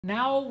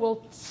Now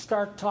we'll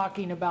start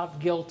talking about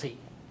GILTI.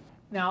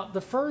 Now the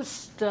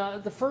first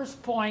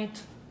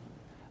point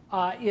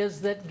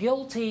is that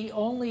GILTI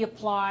only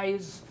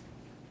applies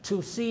to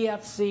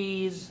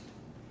CFCs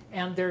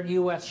and their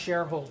U.S.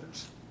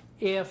 shareholders.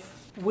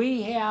 If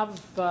we have,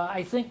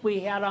 I think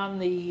we had on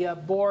the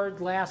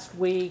board last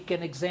week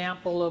an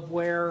example of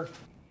where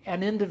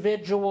an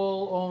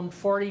individual owned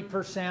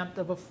 40%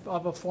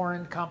 of a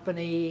foreign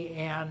company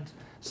and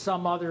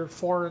some other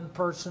foreign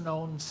person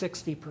owned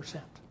 60%.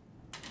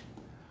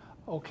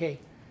 Okay,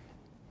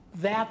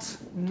 that's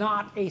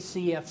not a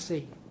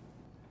CFC.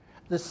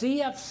 The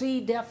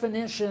CFC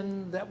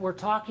definition that we're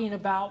talking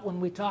about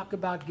when we talk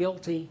about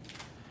GILTI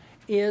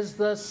is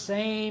the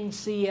same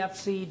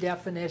CFC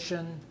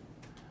definition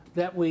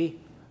that we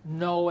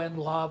know and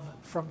love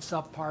from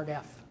subpart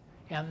F.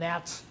 And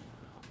that's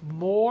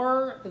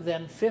more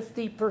than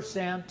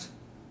 50%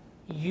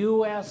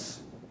 U.S.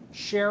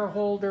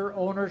 shareholder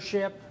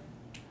ownership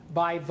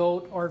by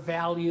vote or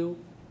value.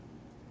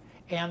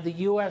 And the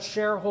U.S.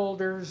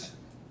 shareholders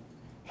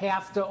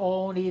have to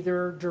own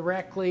either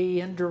directly,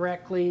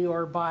 indirectly,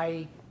 or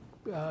by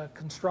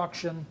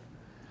constructive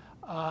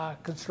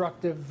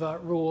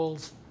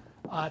rules,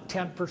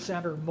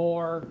 10% or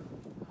more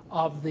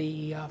of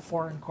the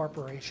foreign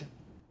corporation.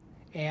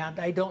 And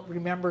I don't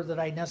remember that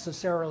I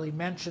necessarily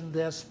mentioned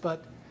this,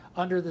 but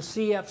under the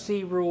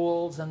CFC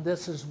rules, and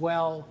this as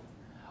well,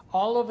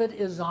 all of it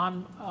is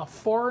on a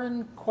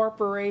foreign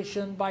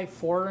corporation by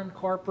foreign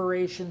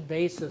corporation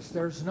basis.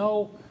 There's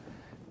no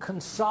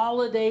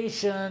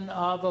consolidation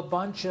of a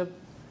bunch of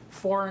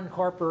foreign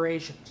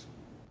corporations.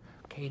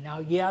 Okay,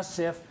 now yes,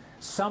 if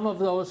some of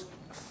those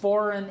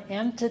foreign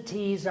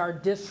entities are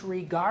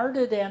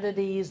disregarded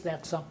entities,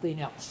 that's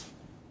something else.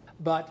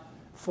 But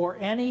for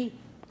any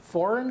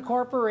foreign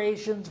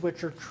corporations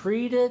which are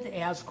treated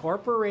as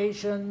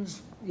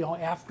corporations, you know,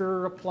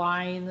 after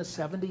applying the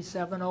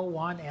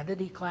 7701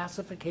 entity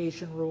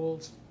classification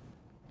rules,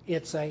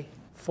 it's a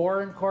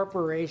foreign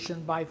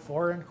corporation by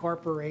foreign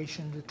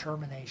corporation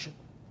determination.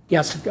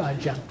 Yes,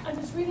 Jen? I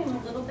was reading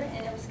a little bit,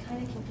 and it was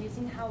kind of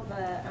confusing how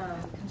the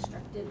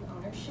constructive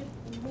ownership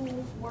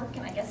rules work,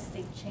 and I guess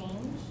they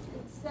changed,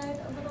 it said,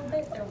 a little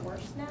bit. They're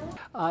worse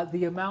now.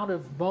 The amount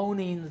of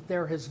moaning that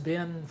there has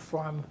been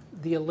from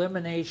the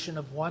elimination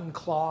of one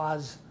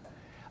clause,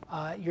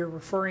 you're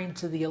referring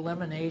to the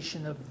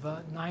elimination of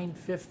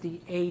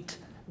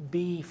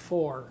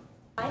 958B4.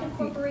 Why do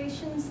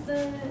corporations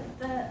the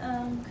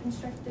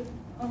constructive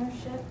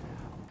ownership?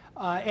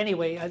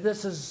 Anyway,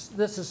 this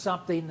is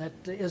something that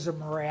is a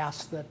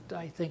morass that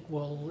I think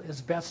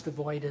is best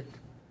avoided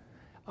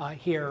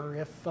here.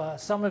 If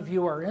some of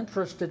you are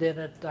interested in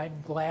it,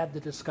 I'm glad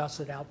to discuss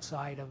it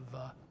outside of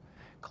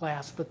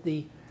class. But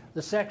the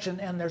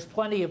section, and there's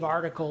plenty of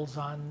articles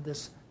on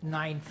this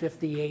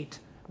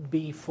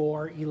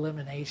 958B4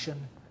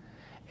 elimination,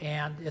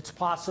 and it's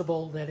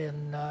possible that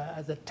in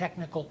the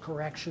technical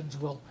corrections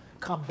will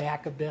come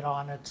back a bit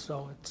on it.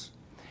 So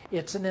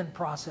it's an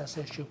in-process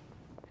issue.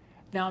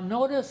 Now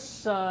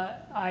notice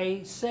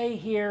I say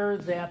here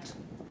that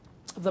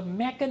the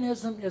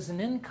mechanism is an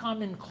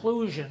income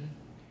inclusion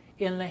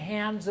in the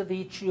hands of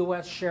each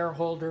U.S.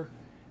 shareholder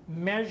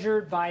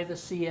measured by the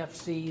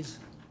CFC's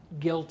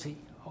GILTI.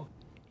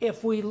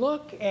 If we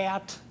look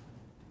at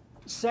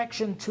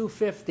Section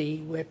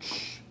 250,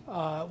 which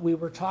we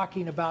were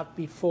talking about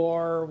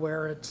before,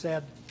 where it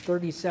said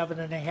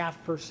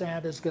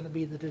 37.5% is going to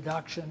be the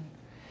deduction,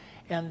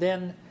 and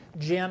then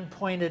Jen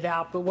pointed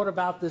out, but what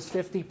about this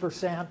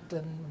 50%?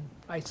 And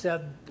I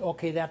said,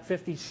 okay, that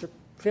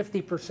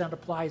 50%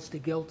 applies to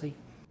GILTI.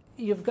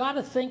 You've got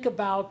to think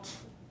about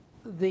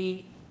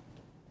the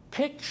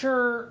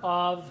picture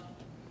of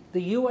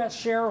the U.S.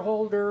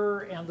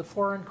 shareholder and the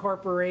foreign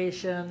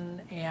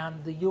corporation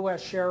and the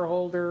U.S.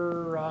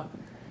 shareholder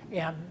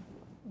and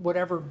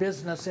whatever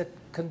business it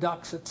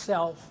conducts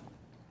itself.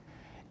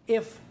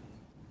 If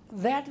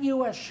that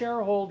U.S.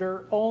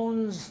 shareholder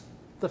owns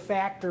the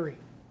factory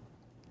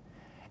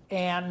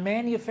and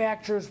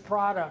manufactures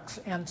products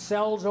and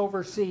sells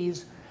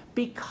overseas,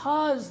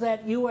 because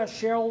that U.S.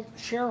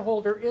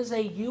 shareholder is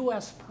a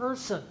U.S.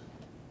 person,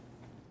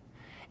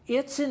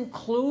 it's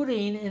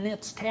including in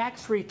its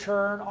tax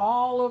return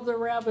all of the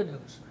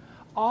revenues,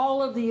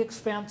 all of the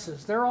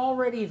expenses. They're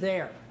already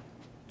there.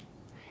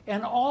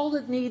 And all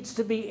that needs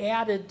to be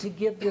added to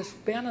give this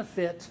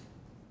benefit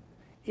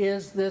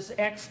is this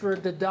extra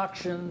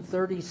deduction,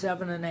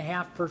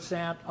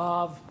 37.5%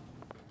 of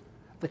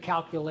the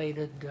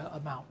calculated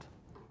amount.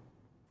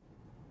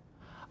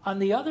 On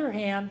the other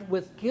hand,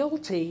 with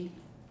GILTI,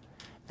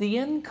 the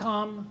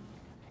income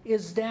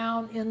is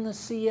down in the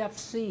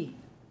CFC.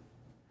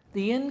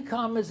 The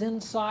income is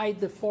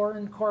inside the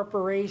foreign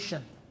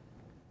corporation.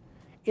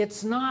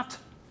 It's not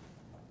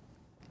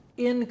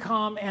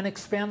income and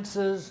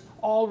expenses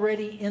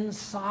already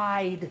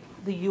inside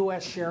the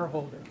U.S.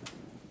 shareholder.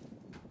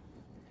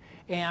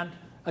 And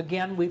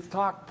again, we've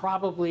talked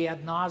probably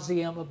ad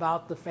nauseum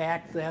about the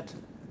fact that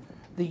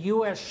the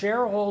U.S.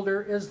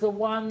 shareholder is the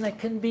one that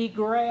can be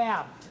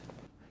grabbed.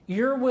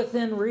 You're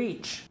within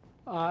reach.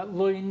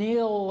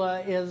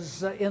 Lunil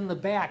is in the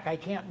back. I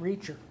can't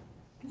reach her.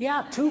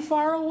 Yeah, too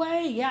far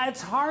away. Yeah,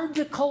 it's hard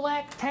to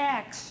collect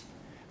tax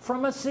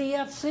from a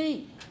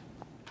CFC.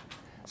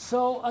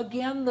 So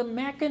again, the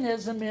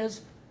mechanism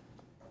is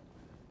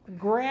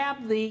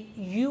grab the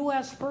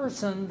U.S.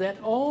 person that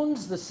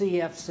owns the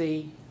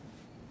CFC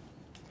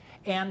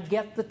and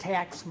get the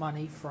tax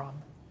money from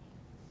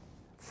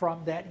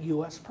that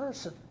U.S.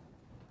 person.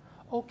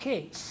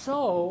 Okay,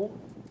 so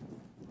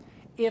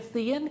if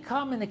the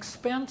income and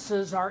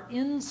expenses are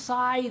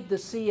inside the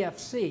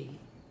CFC,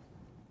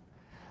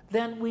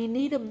 then we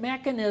need a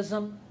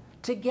mechanism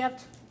to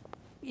get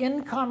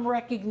income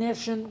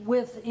recognition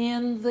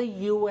within the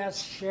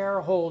U.S.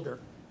 shareholder.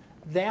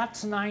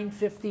 That's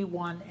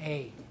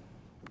 951A.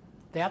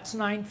 That's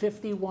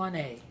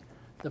 951A.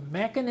 The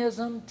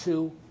mechanism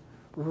to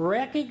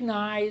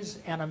recognize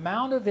an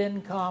amount of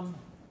income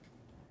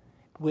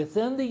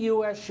within the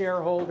U.S.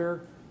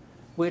 shareholder,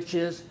 which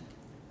is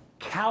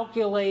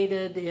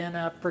calculated in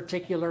a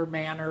particular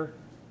manner.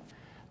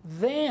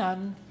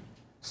 Then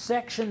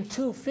Section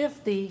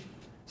 250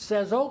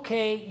 says,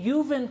 okay,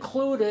 you've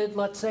included,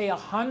 let's say,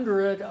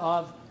 100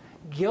 of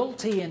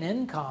GILTI in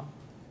income.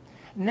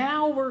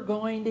 Now we're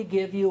going to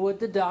give you a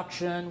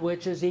deduction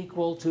which is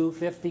equal to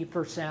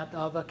 50%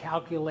 of a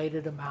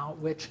calculated amount,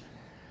 which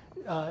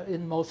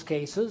in most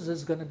cases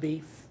is going to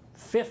be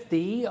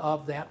 50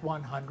 of that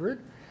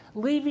 100,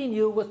 leaving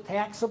you with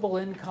taxable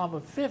income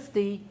of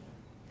 50,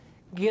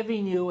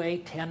 giving you a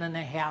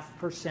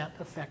 10.5%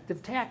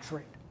 effective tax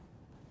rate.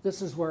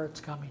 This is where it's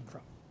coming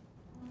from.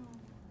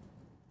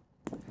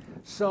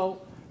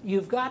 So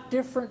you've got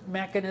different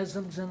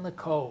mechanisms in the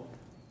code.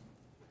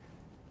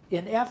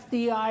 In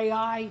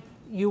FDII,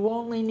 you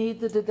only need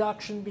the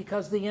deduction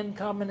because the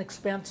income and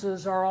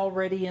expenses are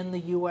already in the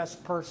U.S.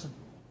 person.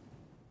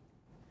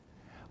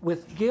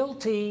 With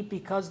GILTI,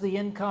 because the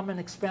income and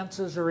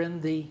expenses are in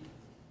the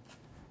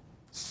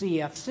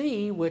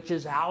CFC, which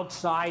is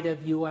outside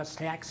of U.S.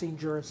 taxing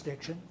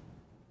jurisdiction,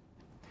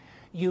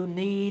 you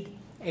need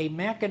a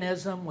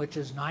mechanism, which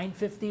is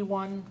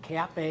 951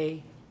 Cap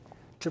A,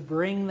 to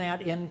bring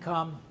that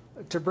income,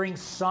 to bring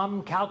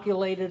some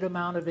calculated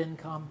amount of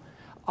income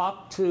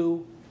up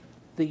to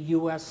the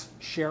U.S.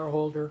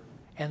 shareholder,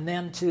 and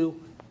then to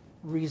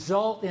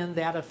result in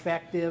that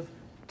effective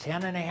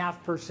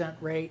 10.5%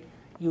 rate,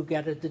 you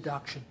get a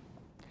deduction.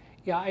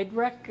 Yeah,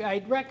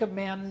 I'd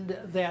recommend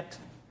that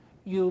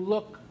you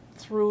look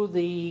through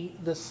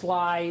the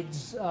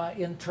slides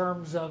in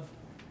terms of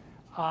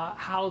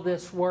how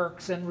this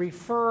works and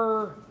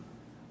refer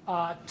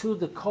to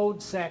the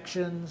code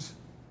sections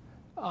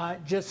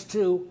just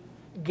to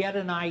get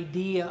an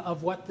idea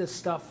of what this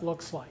stuff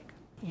looks like.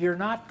 You're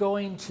not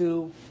going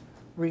to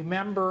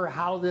remember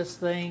how this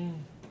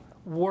thing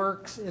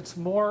works. It's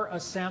more a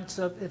sense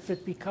of if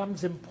it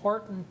becomes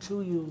important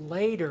to you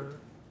later,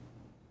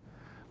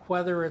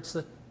 whether it's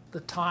the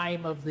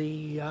time of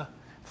the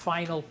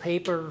final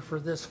paper for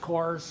this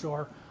course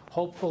or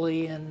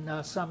hopefully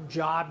in some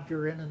job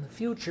you're in the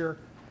future,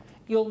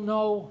 you'll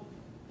know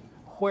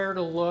where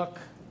to look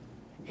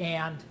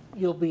and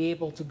you'll be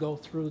able to go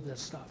through this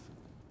stuff.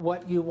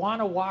 What you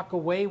want to walk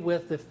away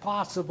with, if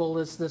possible,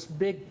 is this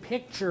big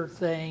picture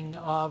thing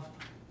of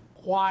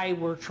why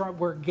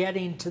we're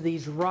getting to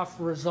these rough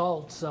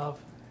results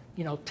of,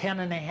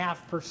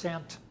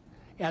 10.5%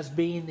 as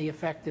being the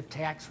effective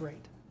tax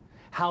rate.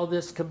 How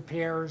this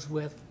compares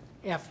with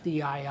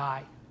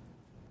FDII.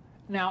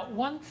 Now,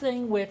 one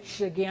thing which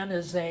again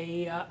is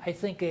I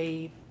think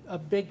a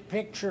big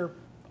picture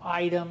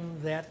item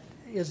that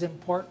is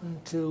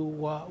important to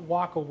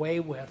walk away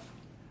with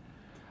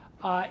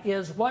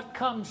is what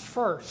comes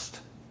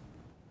first,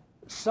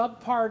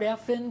 Subpart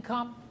F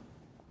income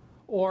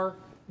or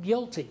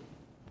GILTI.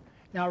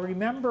 Now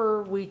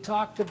remember, we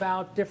talked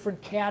about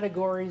different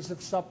categories of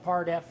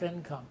Subpart F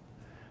income.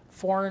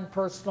 Foreign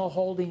personal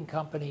holding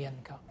company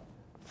income,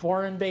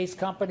 foreign-based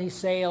company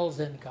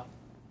sales income,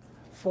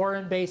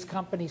 foreign-based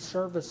company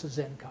services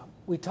income.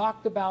 We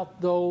talked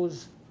about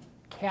those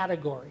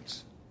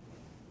categories.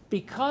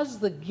 Because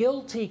the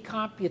GILTI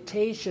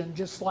computation,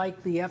 just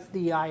like the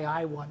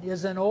FDII one,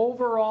 is an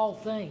overall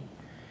thing.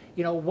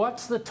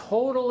 What's the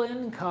total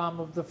income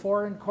of the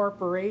foreign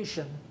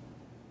corporation?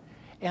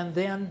 And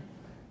then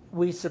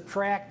we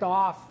subtract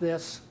off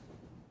this,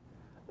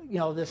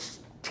 this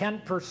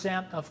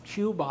 10% of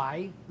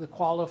QBI, the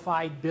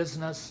qualified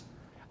business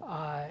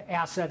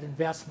asset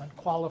investment,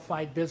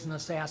 qualified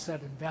business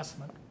asset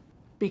investment.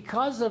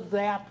 Because of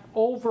that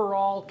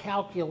overall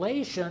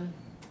calculation,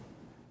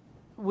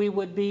 we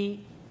would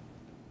be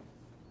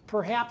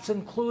perhaps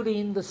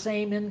including the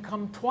same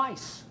income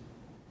twice.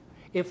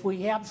 If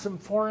we have some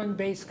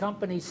foreign-based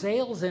company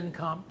sales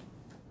income,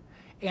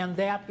 and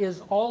that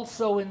is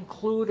also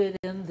included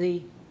in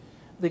the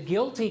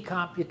GILTI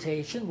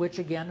computation, which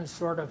again is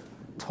sort of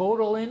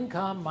total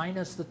income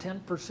minus the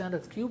 10%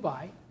 of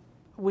QBI,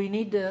 we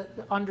need to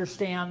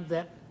understand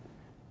that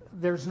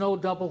there's no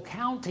double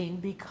counting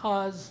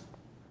because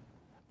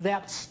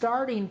that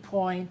starting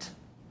point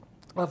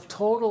of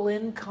total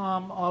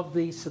income of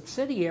the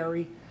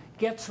subsidiary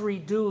gets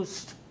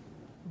reduced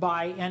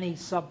by any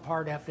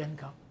subpart F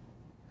income.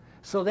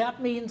 So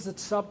that means that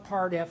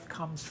subpart F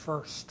comes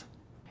first.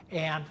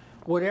 And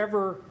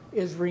whatever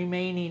is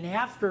remaining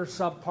after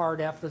subpart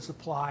F is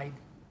applied,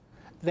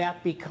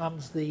 that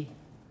becomes the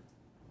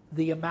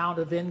amount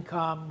of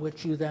income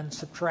which you then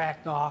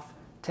subtract off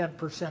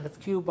 10% of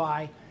Q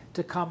by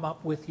to come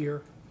up with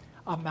your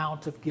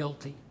amount of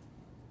GILTI.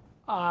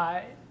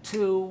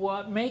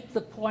 To make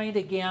the point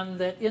again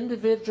that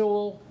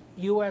individual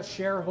U.S.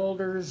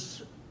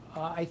 shareholders,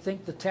 I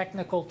think the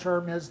technical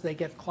term is they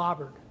get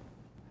clobbered.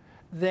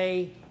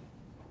 They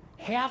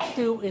have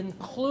to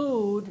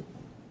include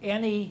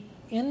any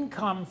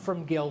income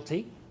from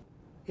GILTI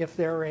if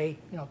they're a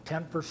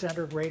 10%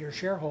 or greater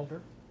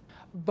shareholder,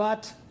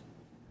 but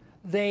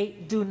they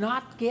do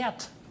not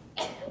get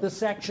the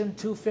Section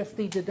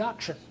 250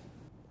 deduction.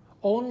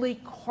 Only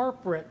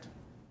corporate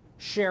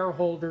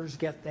shareholders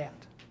get that.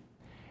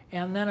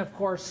 And then, of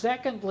course,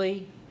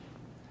 secondly,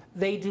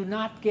 they do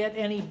not get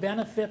any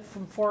benefit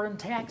from foreign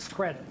tax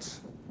credits.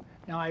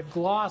 Now, I've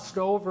glossed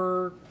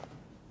over,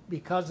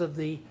 because of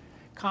the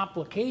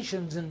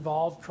complications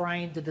involved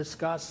trying to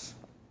discuss,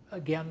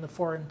 again, the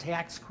foreign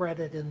tax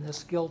credit in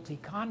this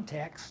GILTI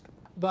context,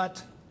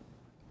 but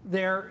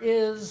there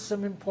is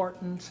some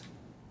important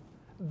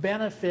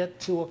benefit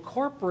to a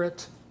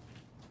corporate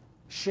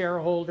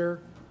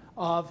shareholder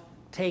of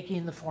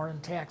taking the foreign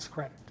tax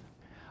credit.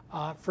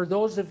 For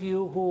those of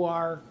you who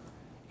are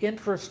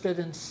interested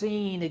in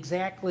seeing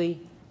exactly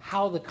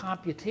how the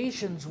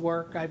computations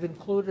work, I've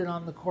included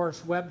on the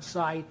course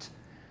website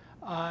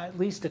at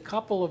least a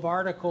couple of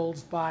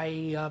articles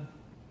by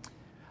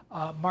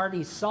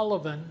Marty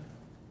Sullivan,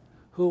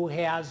 who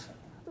has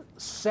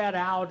set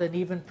out and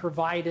even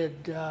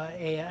provided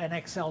an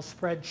Excel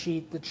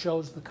spreadsheet that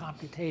shows the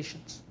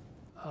computations.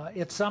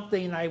 It's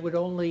something I would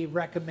only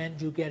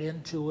recommend you get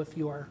into if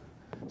you are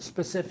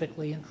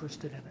specifically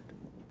interested in it.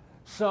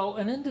 So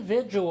an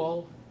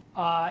individual,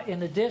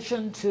 in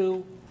addition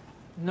to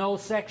no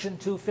Section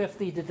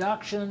 250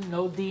 deduction,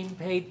 no deemed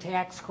paid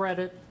tax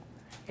credit,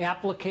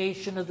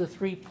 application of the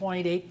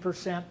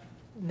 3.8%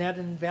 net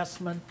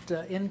investment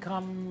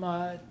income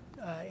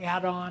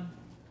add-on,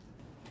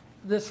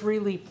 this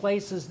really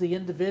places the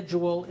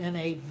individual in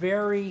a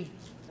very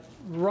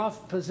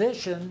rough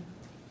position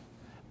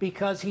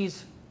because he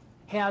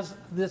has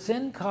this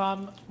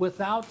income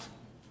without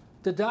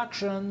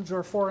deductions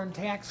or foreign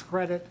tax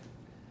credit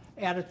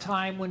at a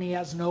time when he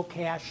has no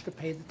cash to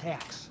pay the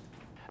tax.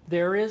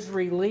 There is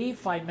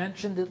relief. I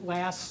mentioned it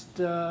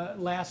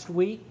last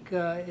week,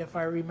 if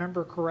I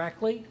remember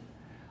correctly,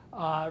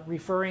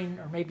 referring,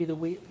 or maybe the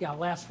week, yeah,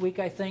 last week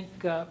I think,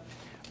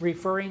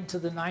 referring to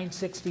the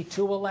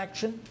 962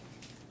 election,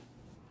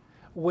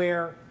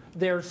 where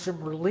there's some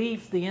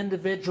relief. The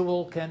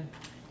individual can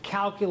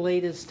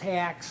calculate his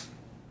tax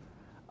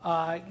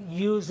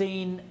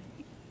using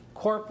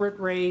corporate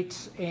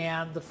rates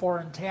and the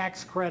foreign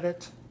tax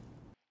credit,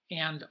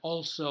 and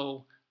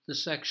also the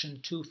Section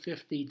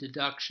 250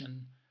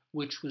 deduction,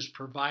 which was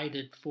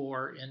provided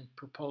for in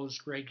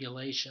proposed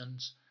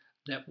regulations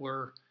that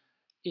were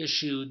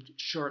issued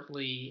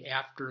shortly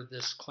after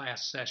this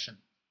class session.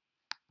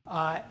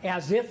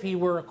 As if he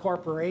were a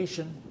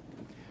corporation.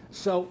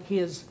 So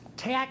his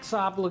tax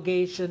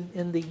obligation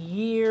in the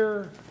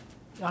year,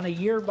 on a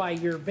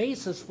year-by-year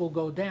basis, will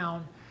go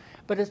down,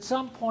 but at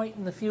some point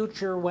in the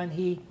future when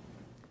he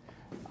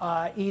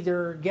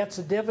either gets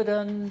a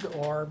dividend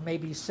or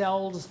maybe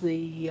sells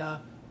the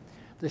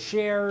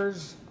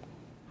shares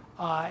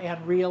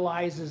and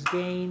realizes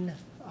gain,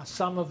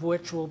 some of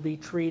which will be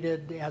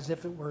treated as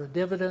if it were a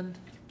dividend,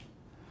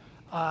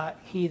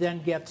 he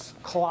then gets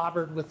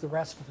clobbered with the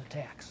rest of the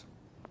tax.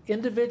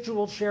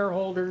 Individual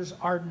shareholders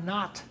are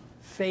not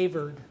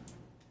favored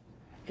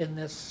in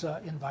this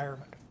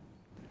environment.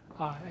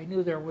 I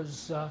knew there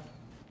was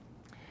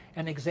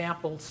an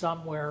example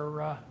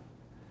somewhere,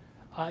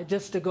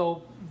 just to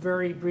go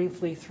very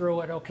briefly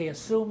through it. Okay,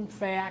 assumed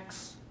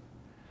facts.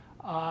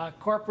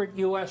 Corporate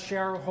U.S.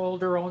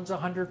 shareholder owns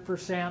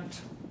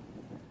 100%.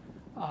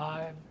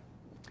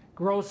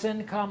 Gross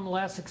income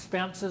less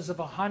expenses of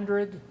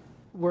 100.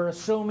 We're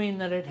assuming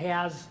that it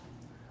has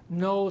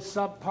no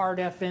subpart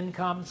F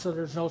income, so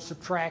there's no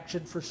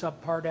subtraction for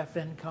subpart F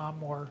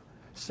income or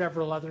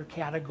several other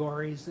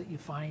categories that you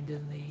find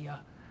in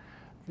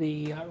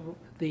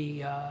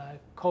the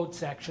code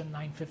section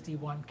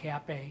 951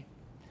 Cap A.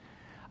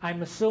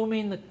 I'm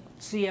assuming the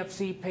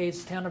CFC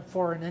pays 10 of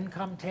foreign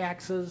income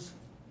taxes,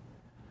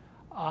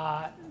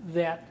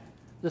 that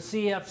the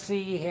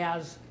CFC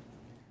has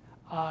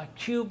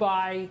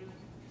Q-Buy,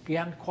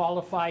 again,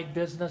 qualified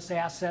business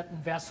asset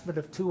investment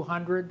of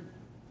 200.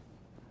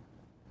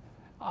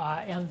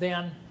 And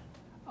then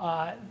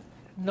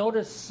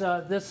notice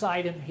this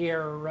item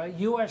here,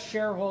 U.S.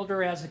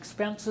 shareholder has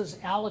expenses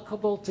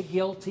allocable to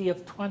GILTI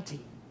of 20.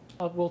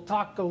 We'll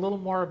talk a little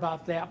more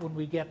about that when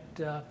we get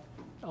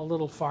a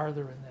little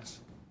farther in this.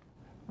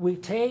 We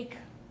take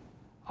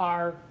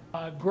our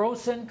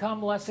gross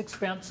income less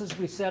expenses,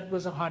 we said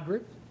was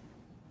 100.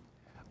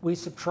 We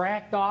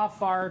subtract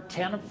off our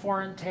 10 of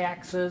foreign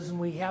taxes, and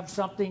we have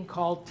something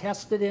called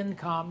tested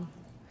income.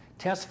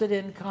 Tested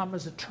income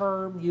is a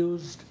term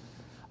used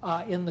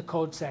in the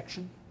code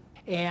section.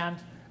 And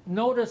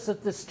notice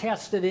that this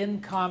tested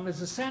income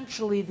is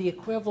essentially the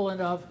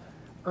equivalent of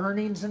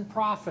earnings and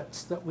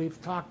profits that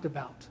we've talked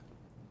about.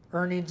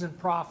 Earnings and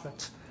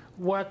profits.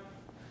 What,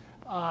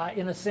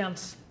 in a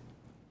sense,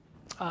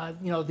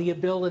 the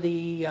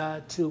ability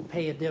to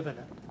pay a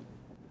dividend.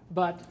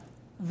 But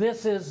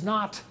this is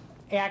not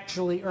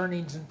actually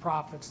earnings and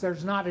profits.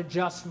 There's not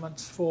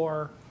adjustments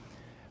for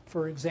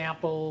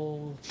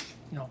example,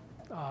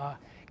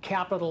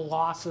 capital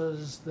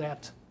losses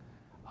that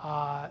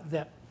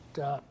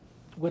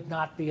would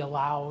not be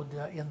allowed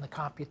in the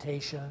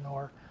computation,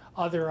 or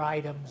other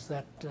items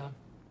that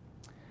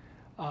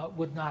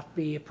would not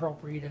be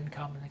appropriate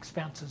income and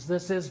expenses.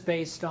 This is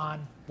based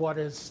on what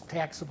is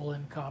taxable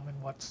income and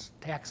what's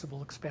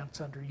taxable expense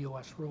under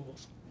U.S.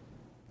 rules.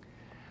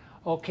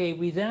 Okay,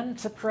 we then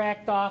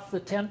subtract off the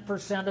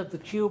 10% of the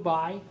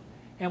QBI,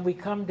 and we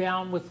come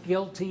down with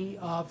GILTI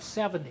of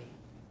 70.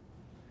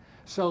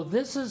 So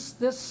this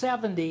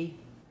 70,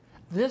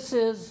 this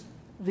is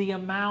the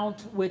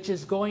amount which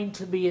is going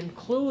to be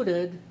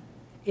included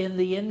in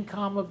the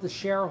income of the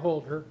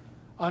shareholder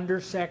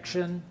under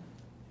Section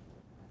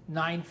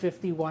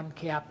 951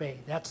 Cap A.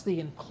 That's the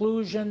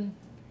inclusion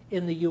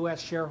in the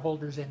U.S.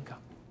 shareholder's income.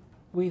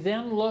 We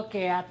then look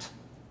at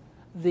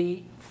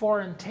the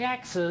foreign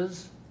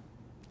taxes,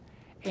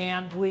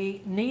 and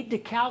we need to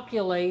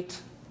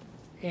calculate,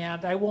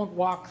 and I won't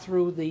walk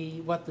through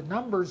what the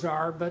numbers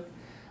are, but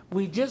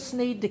we just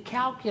need to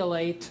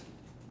calculate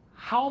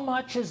how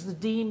much is the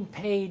deemed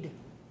paid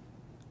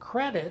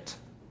credit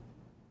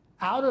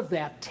out of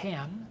that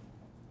 10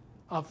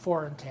 of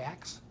foreign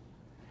tax,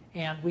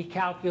 and we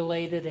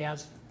calculate it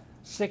as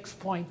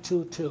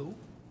 6.22.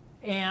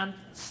 And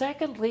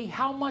secondly,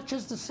 how much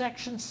is the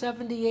Section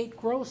 78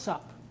 gross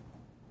up?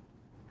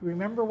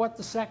 Remember what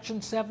the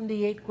Section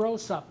 78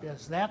 gross up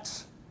is.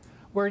 That's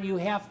where you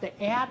have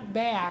to add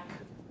back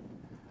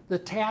the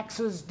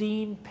taxes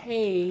deemed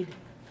paid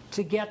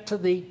to get to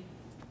the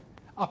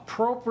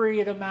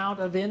appropriate amount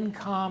of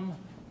income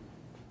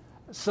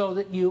so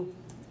that you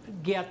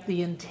get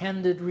the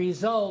intended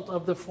result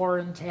of the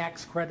foreign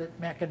tax credit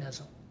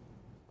mechanism.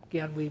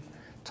 Again, we've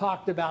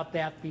talked about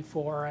that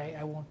before.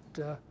 I won't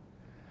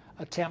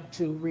attempt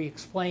to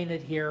re-explain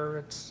it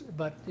here,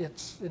 but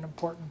it's an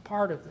important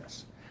part of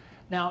this.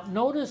 Now,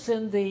 notice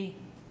in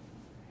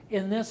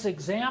this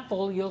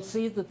example, you'll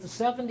see that the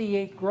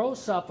 78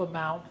 gross up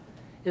amount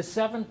is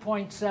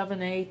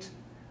 7.78.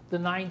 The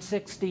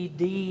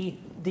 960D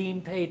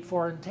deemed paid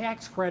foreign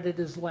tax credit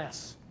is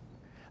less.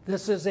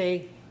 This is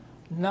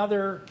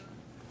another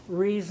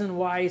reason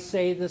why I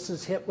say this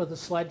is hit with a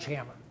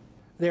sledgehammer.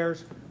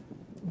 There's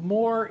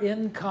more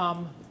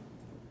income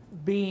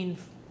being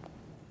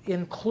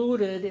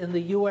included in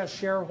the U.S.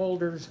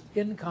 shareholders'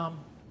 income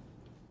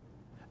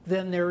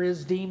than there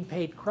is deemed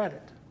paid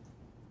credit.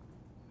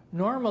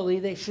 Normally,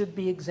 they should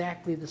be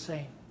exactly the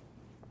same.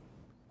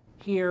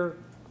 Here,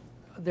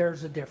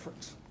 there's a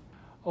difference.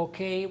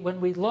 Okay, when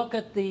we look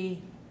at the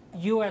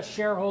U.S.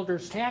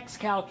 shareholders' tax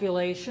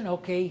calculation,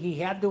 okay, he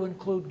had to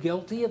include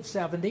GILTI of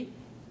 70.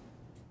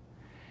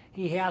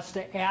 He has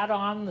to add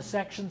on the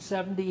Section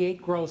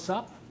 78 gross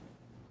up.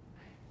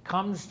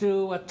 Comes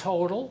to a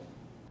total.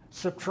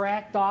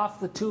 Subtract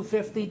off the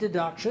 250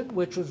 deduction,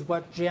 which was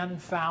what Jen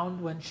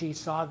found when she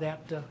saw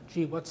that,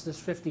 gee, what's this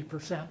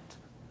 50%?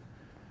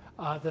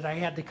 That I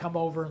had to come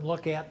over and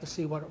look at to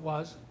see what it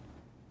was.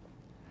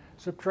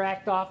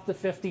 Subtract off the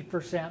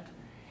 50%.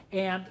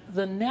 And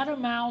the net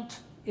amount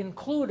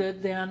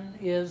included then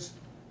is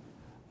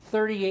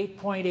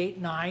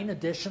 38.89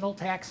 additional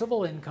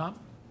taxable income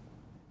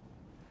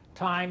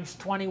times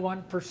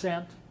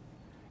 21%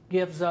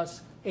 gives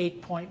us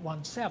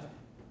 8.17.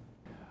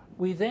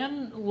 We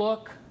then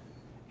look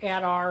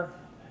at our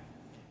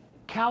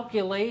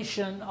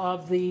calculation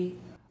of the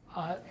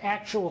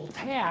actual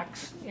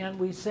tax, and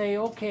we say,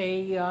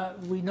 okay,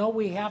 we know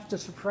we have to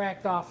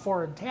subtract off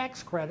foreign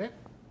tax credit,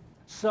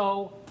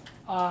 so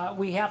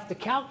we have to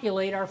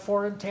calculate our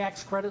foreign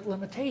tax credit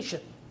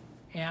limitation.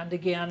 And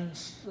again,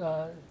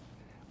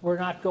 we're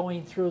not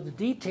going through the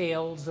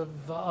details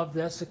of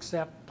this,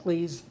 except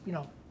please,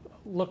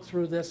 look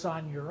through this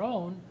on your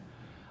own.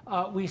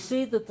 We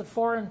see that the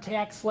foreign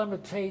tax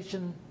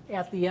limitation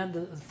at the end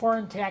of the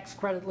foreign tax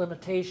credit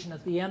limitation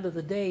at the end of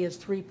the day is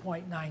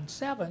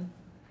 3.97,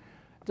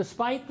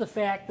 despite the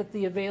fact that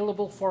the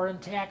available foreign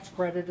tax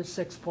credit is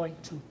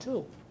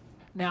 6.22.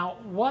 Now,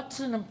 what's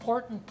an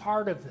important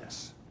part of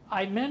this?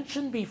 I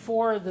mentioned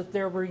before that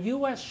there were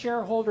U.S.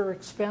 shareholder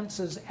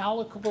expenses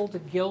allocable to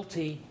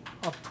GILTI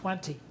of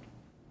 20.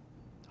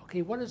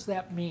 Okay, what does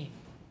that mean?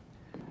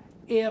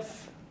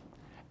 If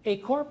a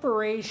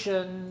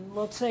corporation,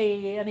 let's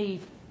say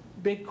any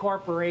big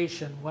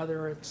corporation,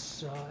 whether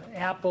it's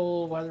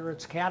Apple, whether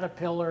it's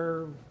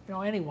Caterpillar,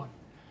 anyone,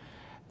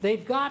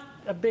 they've got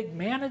a big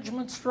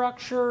management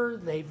structure,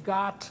 they've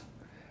got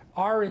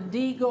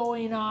R&D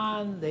going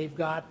on, they've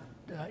got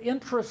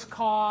interest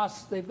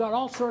costs. They've got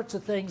all sorts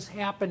of things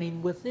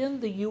happening within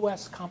the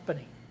U.S.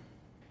 company.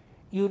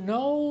 You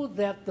know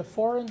that the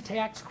foreign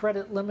tax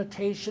credit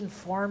limitation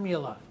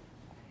formula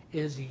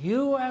is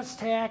U.S.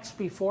 tax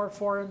before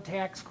foreign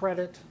tax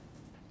credit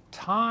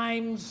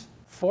times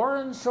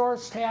foreign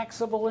source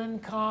taxable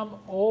income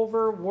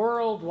over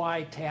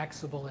worldwide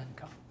taxable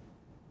income.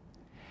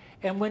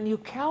 And when you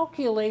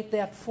calculate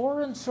that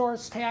foreign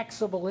source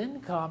taxable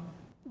income,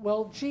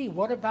 well, gee,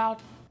 what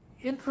about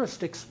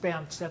interest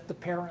expense at the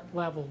parent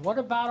level? What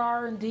about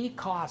R&D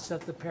costs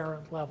at the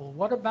parent level?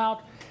 What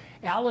about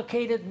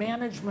allocated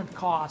management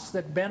costs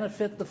that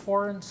benefit the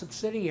foreign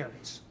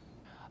subsidiaries?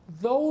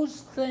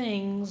 Those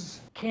things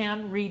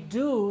can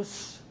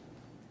reduce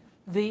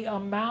the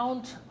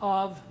amount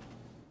of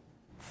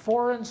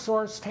foreign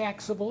source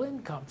taxable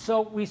income.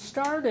 So we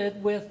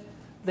started with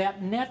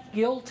that net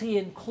GILTI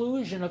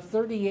inclusion of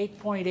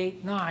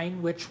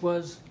 38.89, which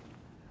was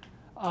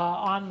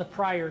on the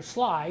prior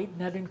slide,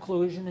 net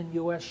inclusion in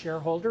U.S.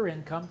 shareholder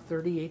income,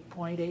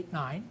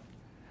 38.89.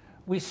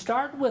 We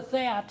start with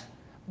that,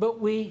 but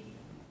we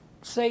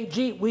say,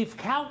 gee, we've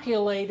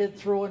calculated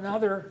through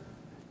another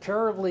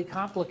terribly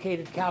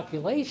complicated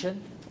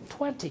calculation,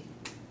 20,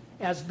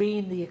 as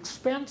being the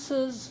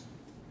expenses,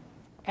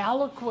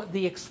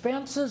 the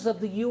expenses of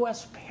the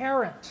U.S.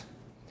 parent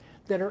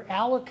that are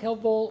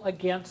allocable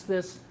against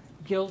this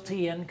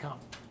GILTI income.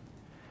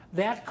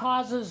 That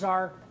causes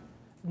our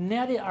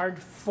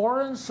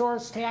foreign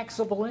source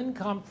taxable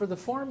income for the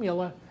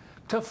formula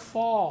to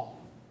fall.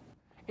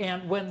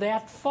 And when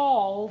that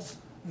falls,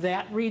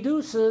 that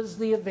reduces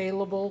the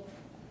available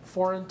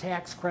foreign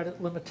tax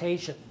credit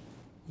limitation.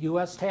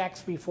 U.S.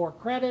 tax before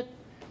credit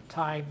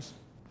times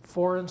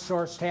foreign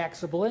source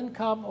taxable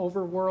income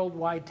over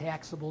worldwide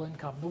taxable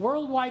income. The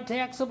worldwide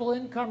taxable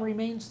income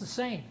remains the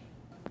same.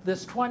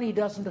 This 20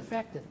 doesn't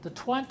affect it. The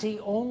 20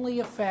 only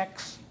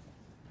affects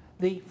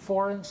the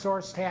foreign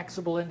source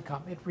taxable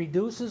income. It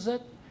reduces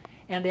it,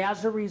 and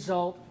as a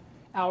result,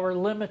 our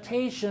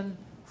limitation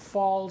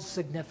falls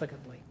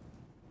significantly.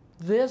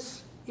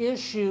 This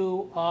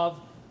issue of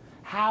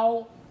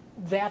how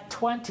that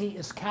 20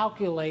 is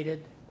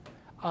calculated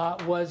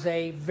was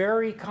a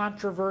very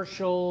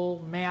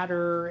controversial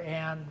matter,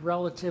 and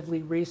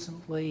relatively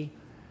recently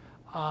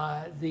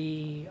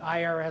the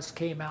IRS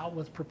came out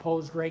with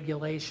proposed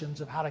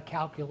regulations of how to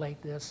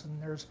calculate this,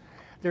 and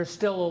there's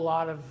still a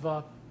lot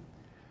of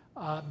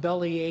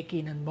belly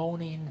aching and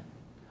moaning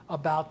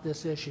about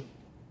this issue.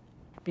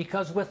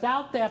 Because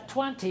without that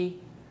 20,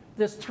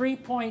 this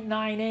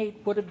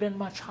 3.98 would have been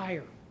much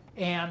higher.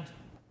 And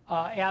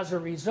as a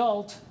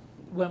result,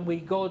 when we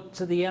go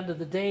to the end of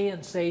the day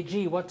and say,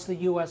 gee, what's the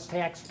U.S.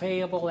 tax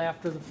payable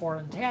after the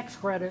foreign tax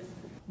credit,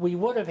 we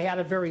would have had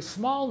a very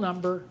small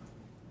number,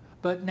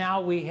 but now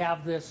we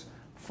have this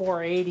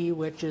 480,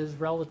 which is,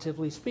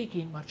 relatively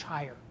speaking, much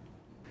higher.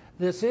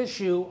 This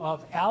issue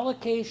of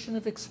allocation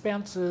of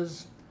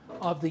expenses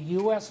of the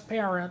U.S.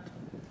 parent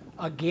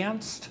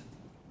against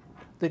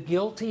the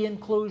GILTI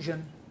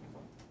inclusion,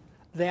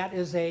 that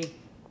is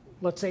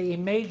let's say, a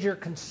major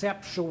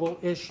conceptual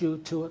issue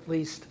to at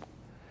least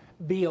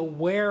be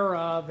aware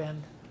of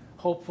and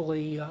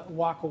hopefully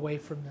walk away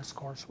from this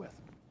course with.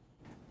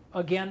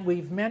 Again,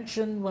 we've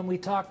mentioned when we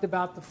talked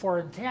about the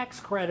foreign tax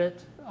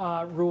credit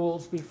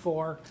rules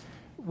before,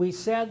 we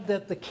said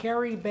that the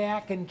carry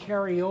back and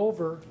carry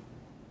over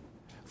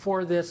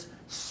for this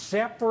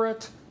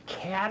separate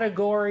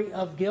category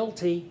of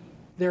GILTI,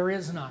 there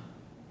is none.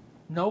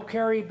 No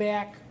carry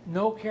back,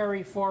 no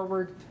carry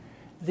forward.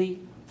 The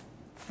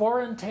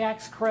foreign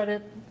tax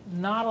credit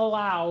not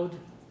allowed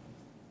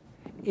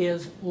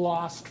is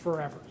lost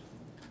forever.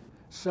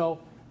 So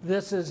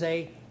this is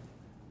a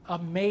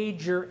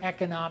major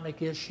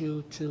economic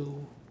issue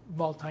to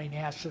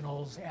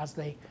multinationals as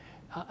they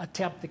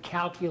attempt to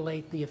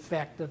calculate the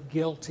effect of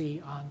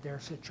GILTI on their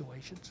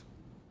situations.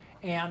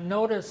 And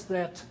notice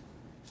that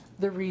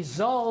the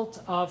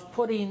result of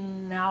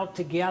putting now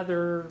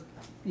together,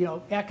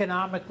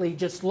 economically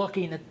just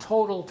looking at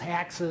total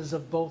taxes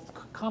of both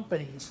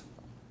companies,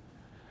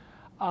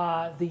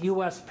 the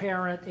U.S.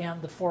 parent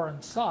and the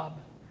foreign sub,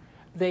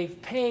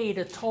 they've paid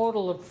a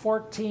total of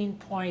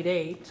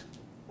 14.8,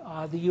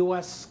 the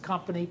U.S.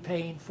 company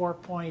paying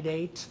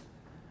 4.8,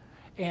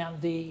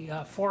 and the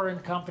foreign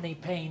company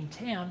paying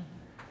 10.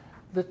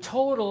 The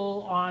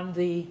total on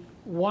the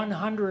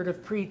 100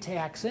 of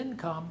pre-tax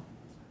income,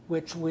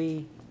 which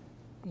we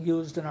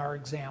used in our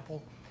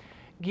example,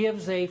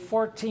 gives a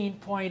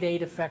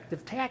 14.8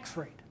 effective tax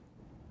rate.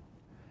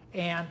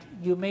 And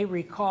you may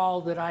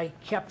recall that I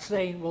kept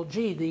saying, well,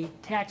 gee, the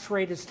tax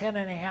rate is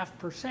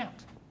 10.5%.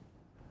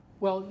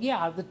 Well,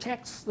 yeah, the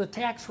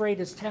tax rate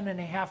is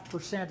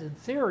 10.5% in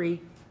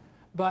theory,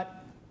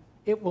 but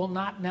it will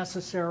not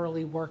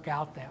necessarily work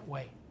out that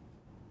way.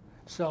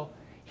 So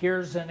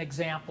here's an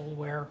example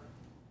where,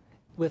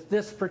 with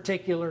this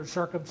particular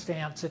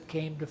circumstance, it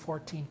came to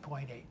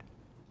 14.8.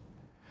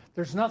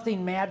 There's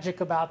nothing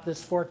magic about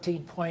this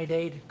 14.8.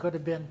 It could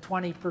have been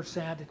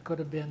 20%. It could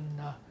have been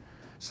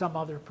some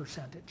other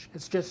percentage.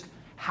 It's just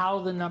how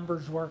the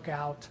numbers work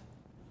out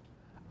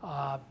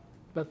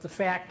But the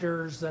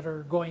factors that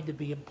are going to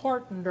be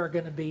important are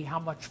going to be how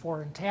much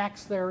foreign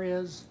tax there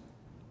is,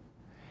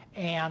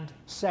 and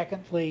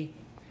secondly,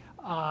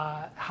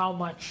 how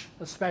much,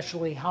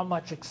 especially how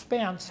much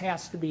expense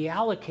has to be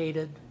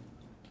allocated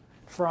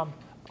from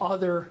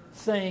other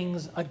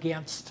things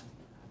against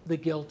the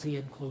GILTI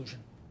inclusion.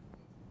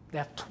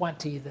 That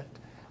 20 that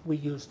we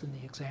used in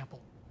the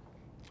example.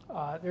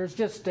 There's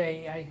just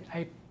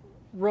I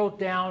wrote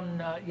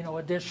down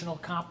additional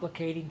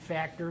complicating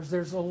factors.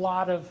 There's a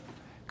lot of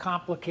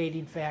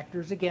complicating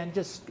factors. Again,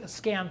 just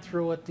scan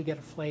through it to get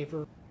a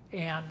flavor.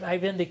 And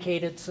I've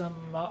indicated some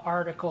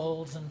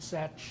articles and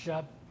such.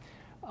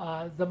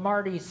 The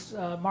Marty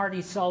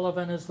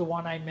Sullivan is the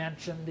one I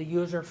mentioned, the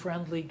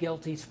user-friendly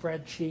GILTI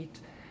spreadsheet.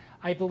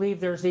 I believe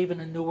there's even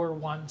a newer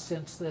one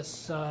since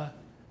this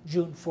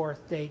June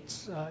 4th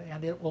dates,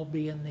 and it will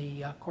be in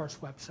the course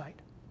website.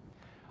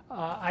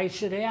 I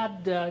should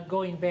add,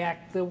 going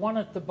back, the one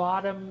at the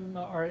bottom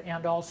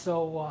and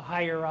also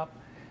higher up,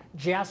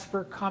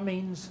 Jasper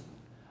Cummings,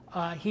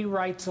 he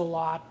writes a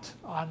lot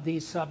on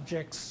these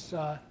subjects.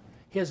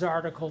 His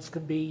articles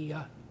can be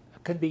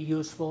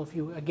useful if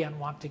you, again,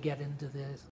 want to get into this.